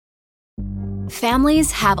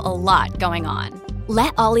Families have a lot going on.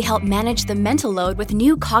 Let Ollie help manage the mental load with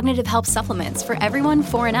new cognitive help supplements for everyone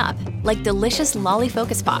 4 and up, like delicious Lolly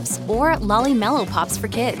Focus Pops or Lolly Mellow Pops for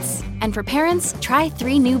kids. And for parents, try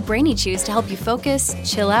 3 new Brainy Chews to help you focus,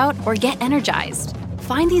 chill out, or get energized.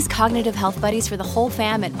 Find these cognitive health buddies for the whole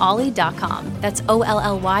fam at ollie.com. That's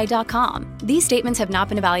OLLY.com. These statements have not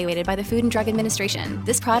been evaluated by the Food and Drug Administration.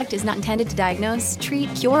 This product is not intended to diagnose,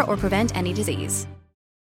 treat, cure, or prevent any disease.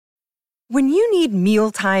 When you need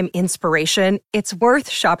mealtime inspiration, it's worth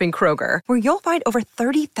shopping Kroger, where you'll find over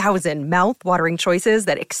 30,000 mouth-watering choices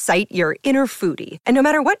that excite your inner foodie. And no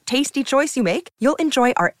matter what tasty choice you make, you'll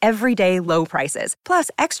enjoy our everyday low prices, plus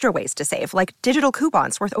extra ways to save, like digital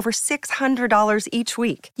coupons worth over $600 each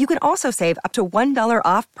week. You can also save up to $1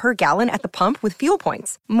 off per gallon at the pump with fuel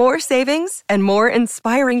points. More savings and more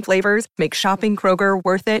inspiring flavors make shopping Kroger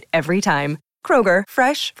worth it every time. Kroger,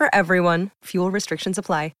 fresh for everyone. Fuel restrictions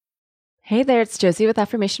apply. Hey there, it's Josie with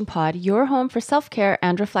Affirmation Pod, your home for self-care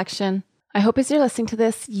and reflection. I hope as you're listening to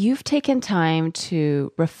this, you've taken time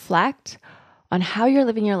to reflect on how you're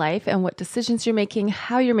living your life and what decisions you're making,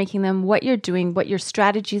 how you're making them, what you're doing, what your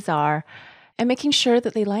strategies are, and making sure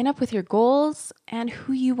that they line up with your goals and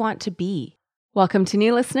who you want to be. Welcome to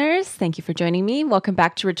new listeners. Thank you for joining me. Welcome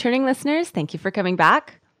back to returning listeners. Thank you for coming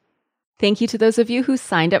back. Thank you to those of you who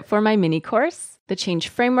signed up for my mini course, The Change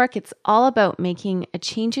Framework. It's all about making a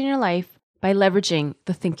change in your life by leveraging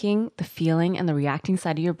the thinking, the feeling, and the reacting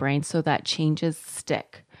side of your brain so that changes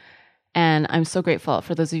stick. And I'm so grateful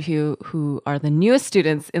for those of you who are the newest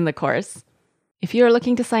students in the course. If you are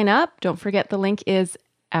looking to sign up, don't forget the link is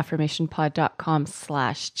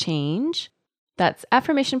affirmationpod.com/change. That's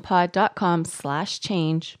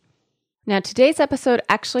affirmationpod.com/change. Now, today's episode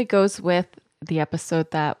actually goes with the episode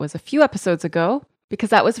that was a few episodes ago, because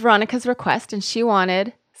that was Veronica's request, and she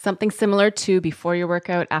wanted something similar to before your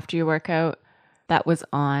workout, after your workout, that was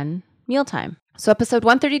on mealtime. So episode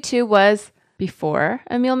 132 was before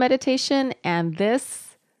a meal meditation, and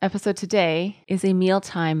this episode today is a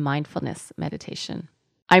mealtime mindfulness meditation.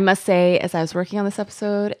 I must say, as I was working on this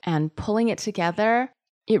episode and pulling it together,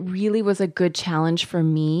 it really was a good challenge for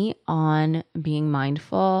me on being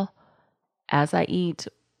mindful as I eat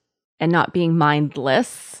and not being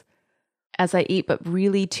mindless as I eat, but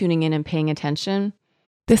really tuning in and paying attention.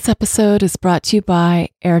 This episode is brought to you by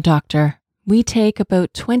Air Doctor. We take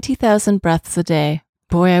about 20,000 breaths a day.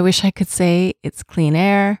 Boy, I wish I could say it's clean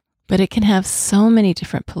air, but it can have so many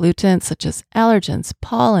different pollutants such as allergens,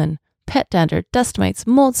 pollen, pet dander, dust mites,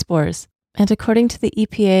 mold spores. And according to the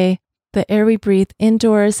EPA, the air we breathe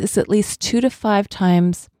indoors is at least 2 to 5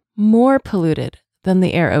 times more polluted than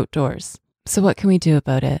the air outdoors. So what can we do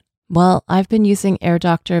about it? Well, I've been using Air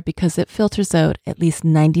Doctor because it filters out at least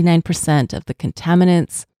 99% of the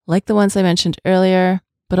contaminants, like the ones I mentioned earlier,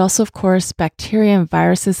 but also, of course, bacteria and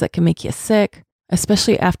viruses that can make you sick,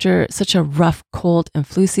 especially after such a rough cold and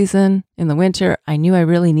flu season in the winter. I knew I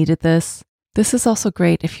really needed this. This is also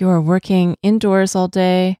great if you are working indoors all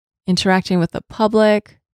day, interacting with the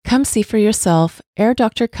public. Come see for yourself. Air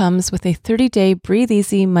Doctor comes with a 30-day breathe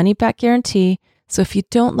easy money-back guarantee. So if you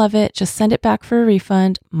don't love it, just send it back for a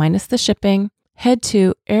refund, minus the shipping. Head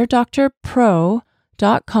to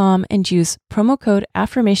airdoctorpro.com and use promo code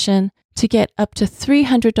AFFIRMATION to get up to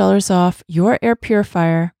 $300 off your air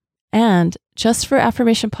purifier. And just for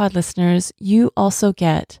Affirmation Pod listeners, you also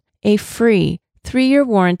get a free 3-year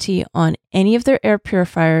warranty on any of their air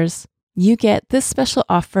purifiers. You get this special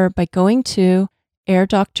offer by going to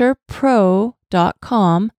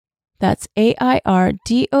airdoctorpro.com. That's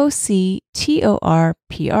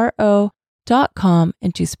airdoctorpro.com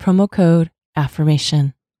and use promo code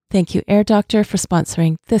AFFIRMATION. Thank you, Air Doctor, for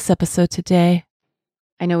sponsoring this episode today.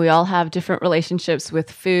 I know we all have different relationships with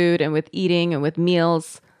food and with eating and with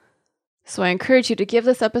meals. So I encourage you to give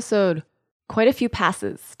this episode quite a few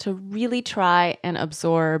passes to really try and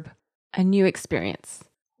absorb a new experience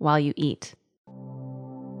while you eat.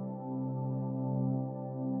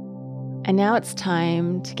 And now it's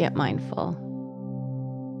time to get mindful.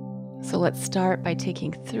 So let's start by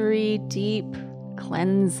taking 3 deep,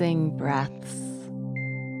 cleansing breaths.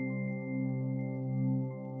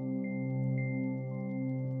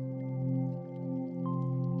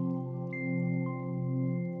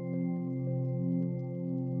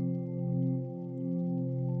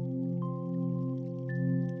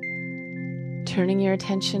 Turning your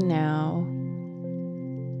attention now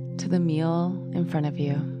to the meal in front of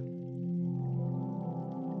you.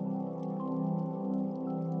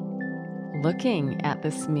 Looking at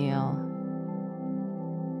this meal,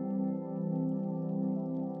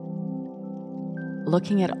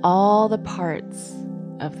 looking at all the parts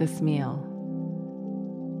of this meal.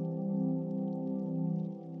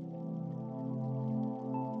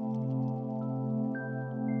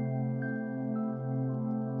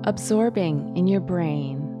 absorbing in your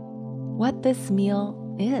brain what this meal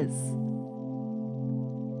is.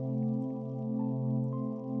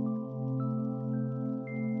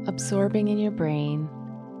 Absorbing in your brain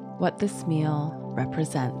what this meal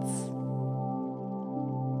represents.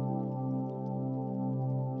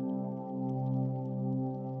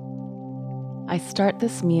 I start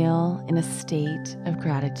this meal in a state of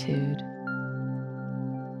gratitude.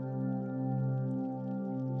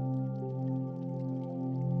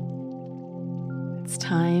 It's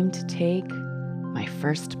time to take my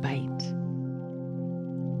first bite.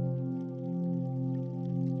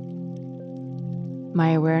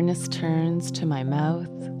 My awareness turns to my mouth,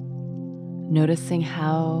 noticing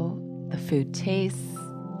how the food tastes,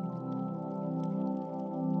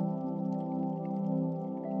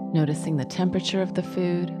 noticing the temperature of the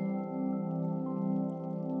food,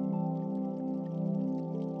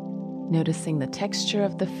 noticing the texture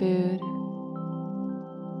of the food.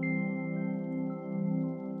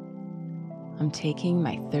 I'm taking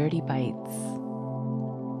my 30 bites.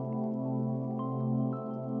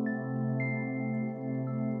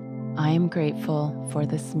 I am grateful for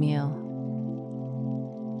this meal.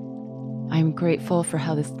 I am grateful for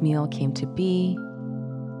how this meal came to be.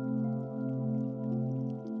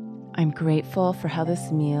 I'm grateful for how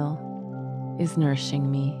this meal is nourishing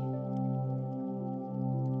me.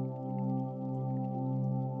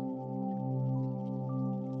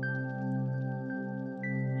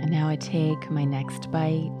 And now I take my next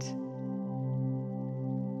bite.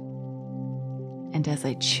 And as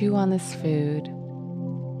I chew on this food,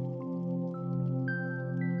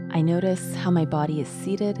 I notice how my body is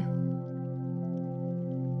seated.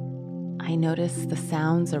 I notice the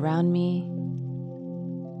sounds around me.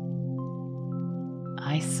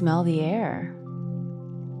 I smell the air.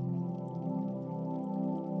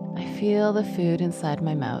 I feel the food inside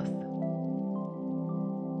my mouth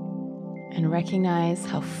and recognize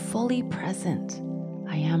how fully present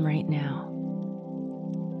I am right now.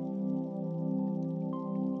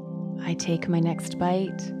 I take my next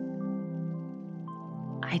bite.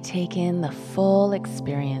 I take in the full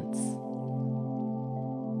experience.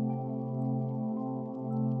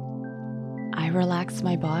 I relax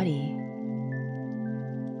my body.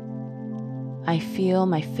 I feel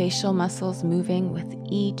my facial muscles moving with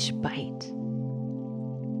each bite.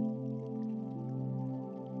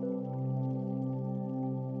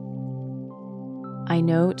 I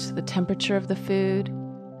note the temperature of the food.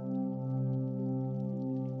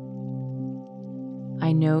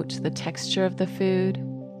 I note the texture of the food.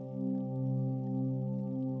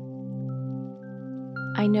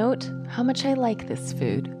 I note how much I like this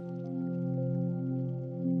food.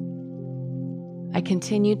 I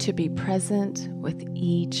continue to be present with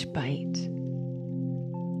each bite.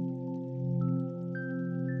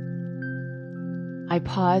 I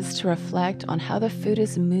pause to reflect on how the food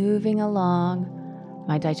is moving along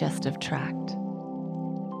my digestive tract.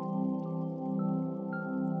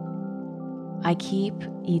 I keep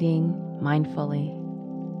eating mindfully,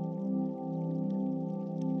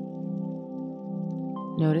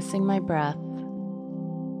 noticing my breath,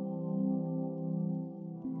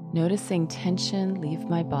 noticing tension leave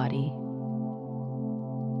my body.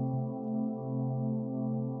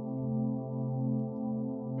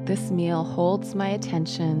 This meal holds my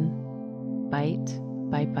attention bite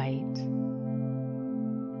by bite.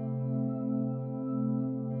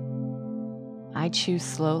 I chew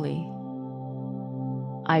slowly.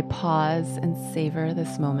 I pause and savor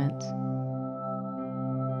this moment.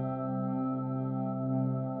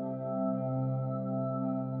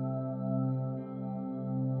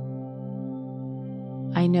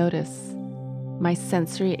 I notice my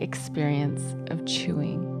sensory experience of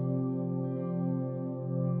chewing.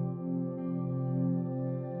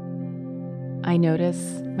 I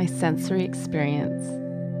notice my sensory experience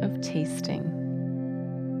of tasting.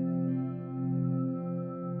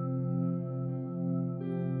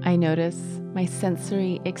 I notice my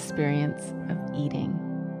sensory experience of eating.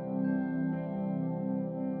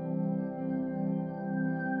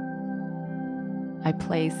 I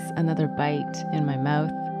place another bite in my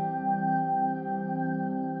mouth.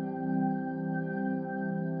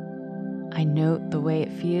 I note the way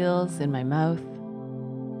it feels in my mouth.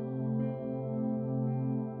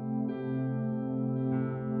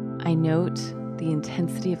 I note the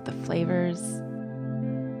intensity of the flavors.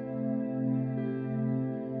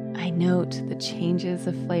 I note the changes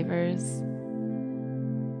of flavors.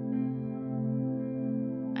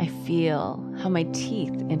 I feel how my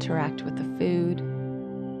teeth interact with the food.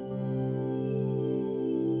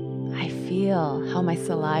 I feel how my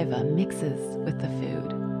saliva mixes with the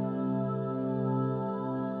food.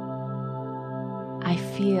 I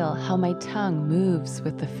feel how my tongue moves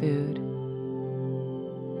with the food.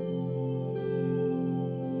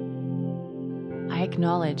 I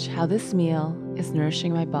acknowledge how this meal is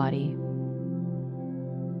nourishing my body,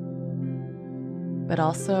 but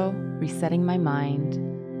also resetting my mind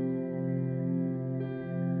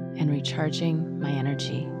and recharging my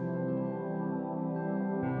energy.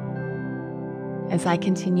 As I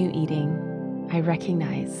continue eating, I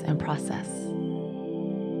recognize and process.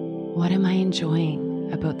 What am I enjoying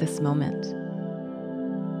about this moment?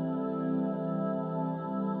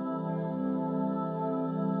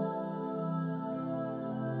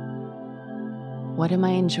 What am I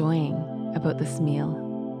enjoying about this meal?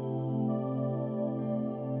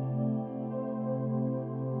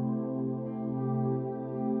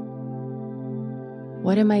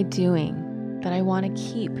 What am I doing that I want to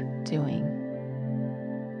keep doing?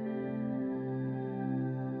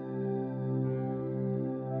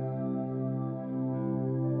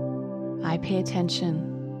 I pay attention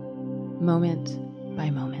moment by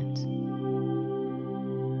moment.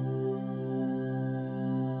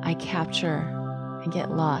 I capture and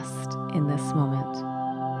get lost in this moment.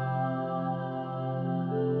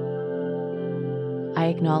 I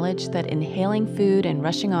acknowledge that inhaling food and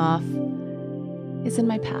rushing off is in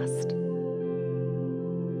my past.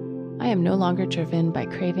 I am no longer driven by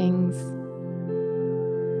cravings.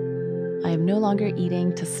 I am no longer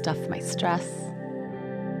eating to stuff my stress.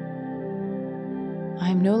 I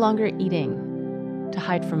am no longer eating to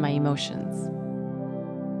hide from my emotions.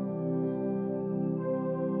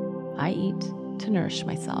 I eat to nourish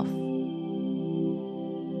myself.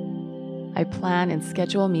 I plan and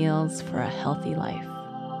schedule meals for a healthy life.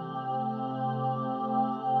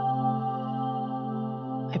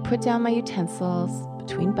 I put down my utensils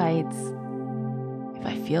between bites if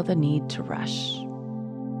I feel the need to rush.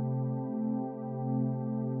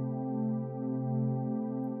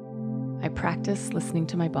 I practice listening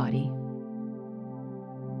to my body.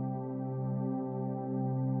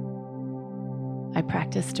 I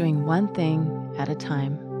practice doing one thing at a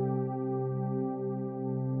time.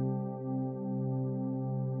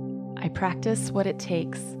 I practice what it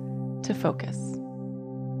takes to focus.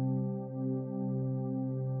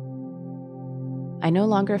 I no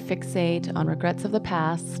longer fixate on regrets of the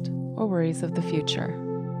past or worries of the future.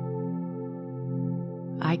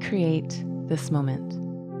 I create this moment.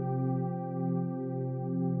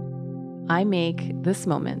 I make this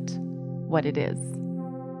moment what it is.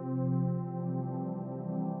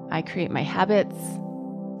 I create my habits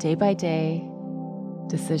day by day,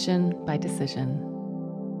 decision by decision.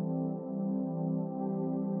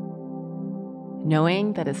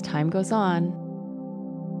 Knowing that as time goes on,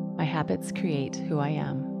 my habits create who I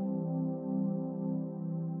am.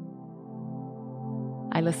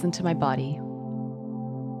 I listen to my body.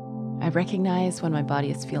 I recognize when my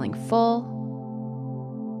body is feeling full.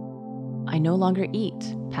 I no longer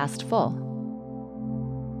eat past full.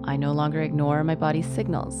 I no longer ignore my body's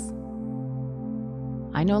signals.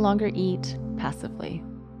 I no longer eat passively.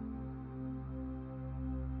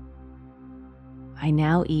 I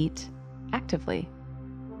now eat actively.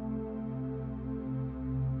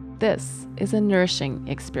 This is a nourishing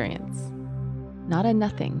experience, not a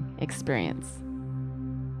nothing experience.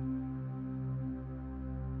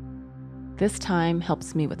 This time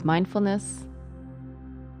helps me with mindfulness.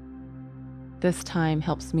 This time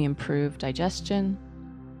helps me improve digestion.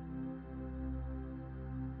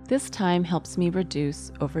 This time helps me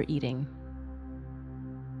reduce overeating.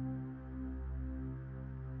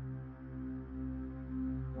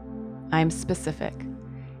 I am specific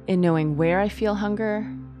in knowing where I feel hunger.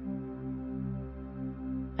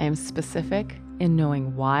 I am specific in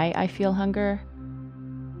knowing why I feel hunger.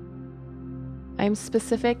 I am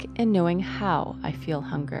specific in knowing how I feel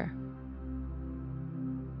hunger.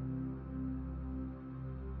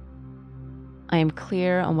 I am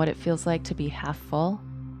clear on what it feels like to be half full.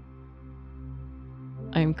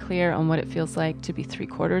 I am clear on what it feels like to be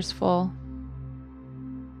 3/4 full.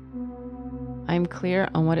 I am clear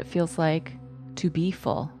on what it feels like to be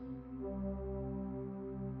full.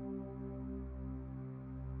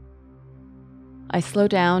 I slow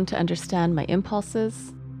down to understand my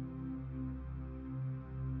impulses.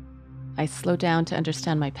 I slow down to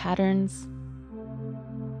understand my patterns.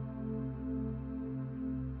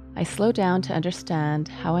 I slow down to understand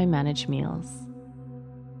how I manage meals.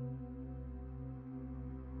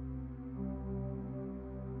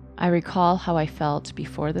 I recall how I felt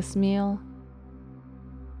before this meal.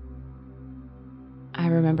 I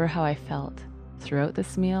remember how I felt throughout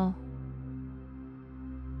this meal.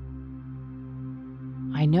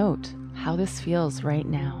 I note how this feels right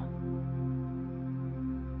now.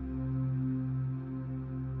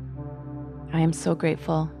 I am so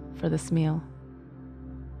grateful for this meal.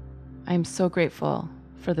 I am so grateful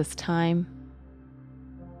for this time.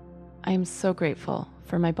 I am so grateful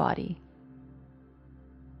for my body.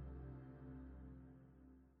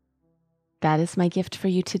 That is my gift for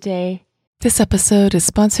you today. This episode is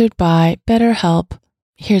sponsored by BetterHelp.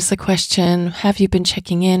 Here's the question. Have you been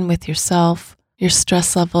checking in with yourself, your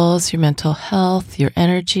stress levels, your mental health, your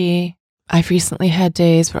energy? I've recently had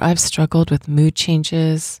days where I've struggled with mood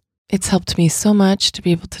changes. It's helped me so much to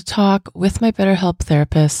be able to talk with my BetterHelp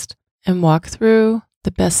therapist and walk through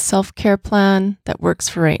the best self-care plan that works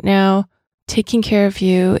for right now. Taking care of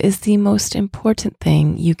you is the most important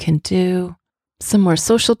thing you can do. Some more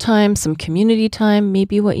social time, some community time,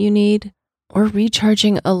 maybe what you need, or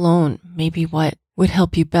recharging alone, maybe what would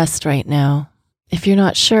help you best right now. If you're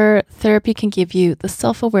not sure, therapy can give you the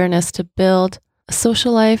self-awareness to build a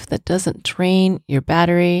social life that doesn't drain your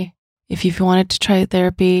battery. If you've wanted to try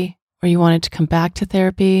therapy or you wanted to come back to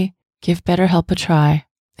therapy, give BetterHelp a try.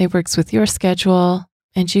 It works with your schedule,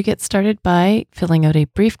 and you get started by filling out a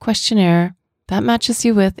brief questionnaire that matches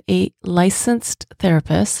you with a licensed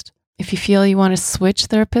therapist. If you feel you want to switch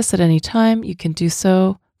therapists at any time, you can do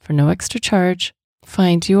so for no extra charge.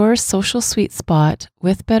 Find your social sweet spot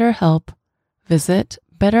with BetterHelp. Visit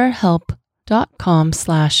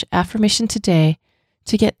betterhelp.com/affirmation today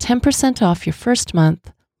to get 10% off your first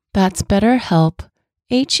month. That's BetterHelp,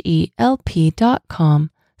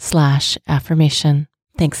 HELP.com/affirmation.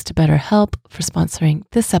 Thanks to BetterHelp for sponsoring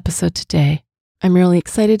this episode today. I'm really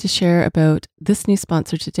excited to share about this new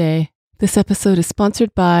sponsor today. This episode is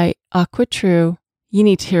sponsored by AquaTrue. You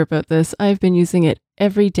need to hear about this. I've been using it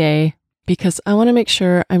every day because I want to make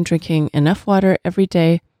sure I'm drinking enough water every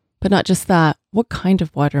day, but not just that. What kind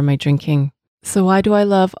of water am I drinking? So why do I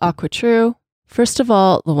love AquaTrue? First of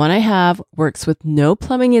all, the one I have works with no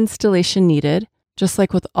plumbing installation needed. Just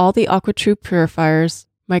like with all the AquaTrue purifiers,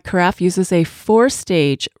 my carafe uses a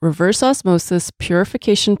 4-stage reverse osmosis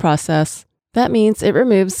purification process. That means it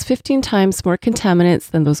removes 15 times more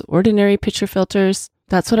contaminants than those ordinary pitcher filters.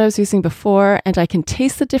 That's what I was using before, and I can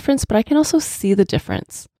taste the difference, but I can also see the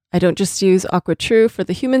difference. I don't just use AquaTrue for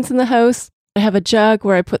the humans in the house. I have a jug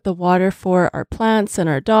where I put the water for our plants and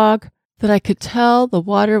our dog, that I could tell the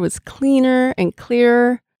water was cleaner and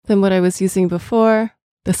clearer than what I was using before.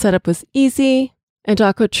 The setup was easy, and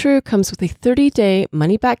AquaTrue comes with a 30-day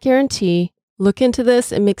money-back guarantee. Look into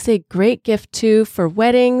this. It makes a great gift too for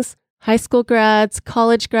weddings, high school grads,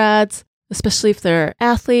 college grads, especially if they're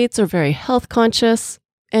athletes or very health conscious.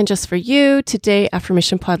 And just for you, today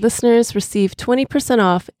Affirmation Pod listeners receive 20%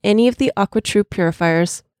 off any of the AquaTrue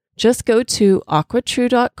purifiers. Just go to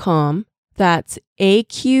aquatrue.com, that's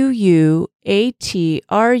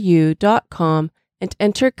AQUATRU.com, and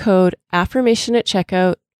enter code AFFIRMATION at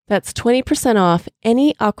checkout. That's 20% off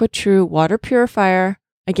any AquaTrue water purifier.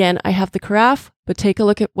 Again, I have the carafe, but take a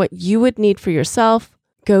look at what you would need for yourself.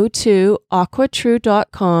 Go to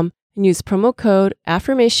aquatrue.com and use promo code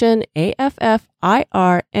AFFIRMATION,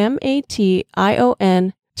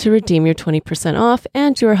 AFFIRMATION, to redeem your 20% off,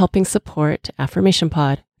 and you are helping support Affirmation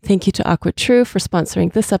Pod. Thank you to AquaTrue for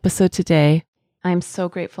sponsoring this episode today. I'm so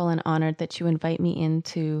grateful and honored that you invite me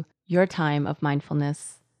into your time of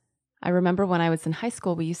mindfulness. I remember when I was in high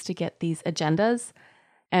school, we used to get these agendas,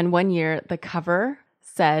 and one year the cover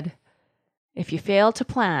said, "If you fail to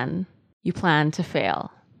plan, you plan to fail."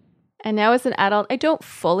 And now as an adult, I don't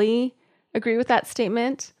fully agree with that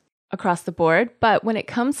statement across the board, but when it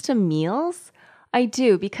comes to meals, I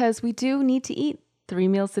do, because we do need to eat 3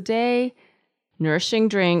 meals a day, nourishing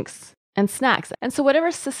drinks, and snacks. And so whatever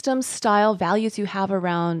systems, style, values you have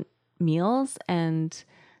around meals and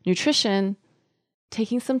nutrition,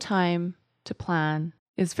 taking some time to plan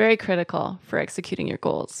is very critical for executing your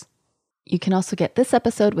goals. You can also get this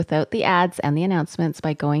episode without the ads and the announcements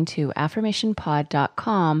by going to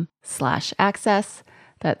affirmationpod.com/access.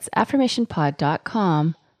 That's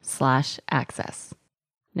affirmationpod.com/access.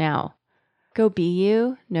 Now, go be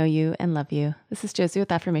you, know you, and love you. This is Josie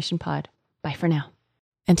with Affirmation Pod. Bye for now.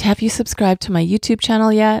 And have you subscribed to my YouTube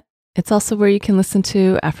channel yet? It's also where you can listen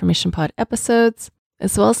to Affirmation Pod episodes,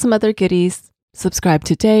 as well as some other goodies. Subscribe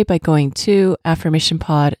today by going to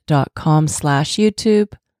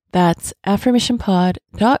affirmationpod.com/YouTube. That's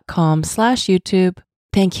affirmationpod.com/YouTube.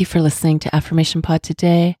 Thank you for listening to Affirmation Pod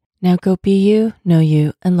today. Now go be you, know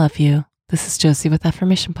you, and love you. This is Josie with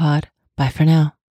Affirmation Pod. Bye for now.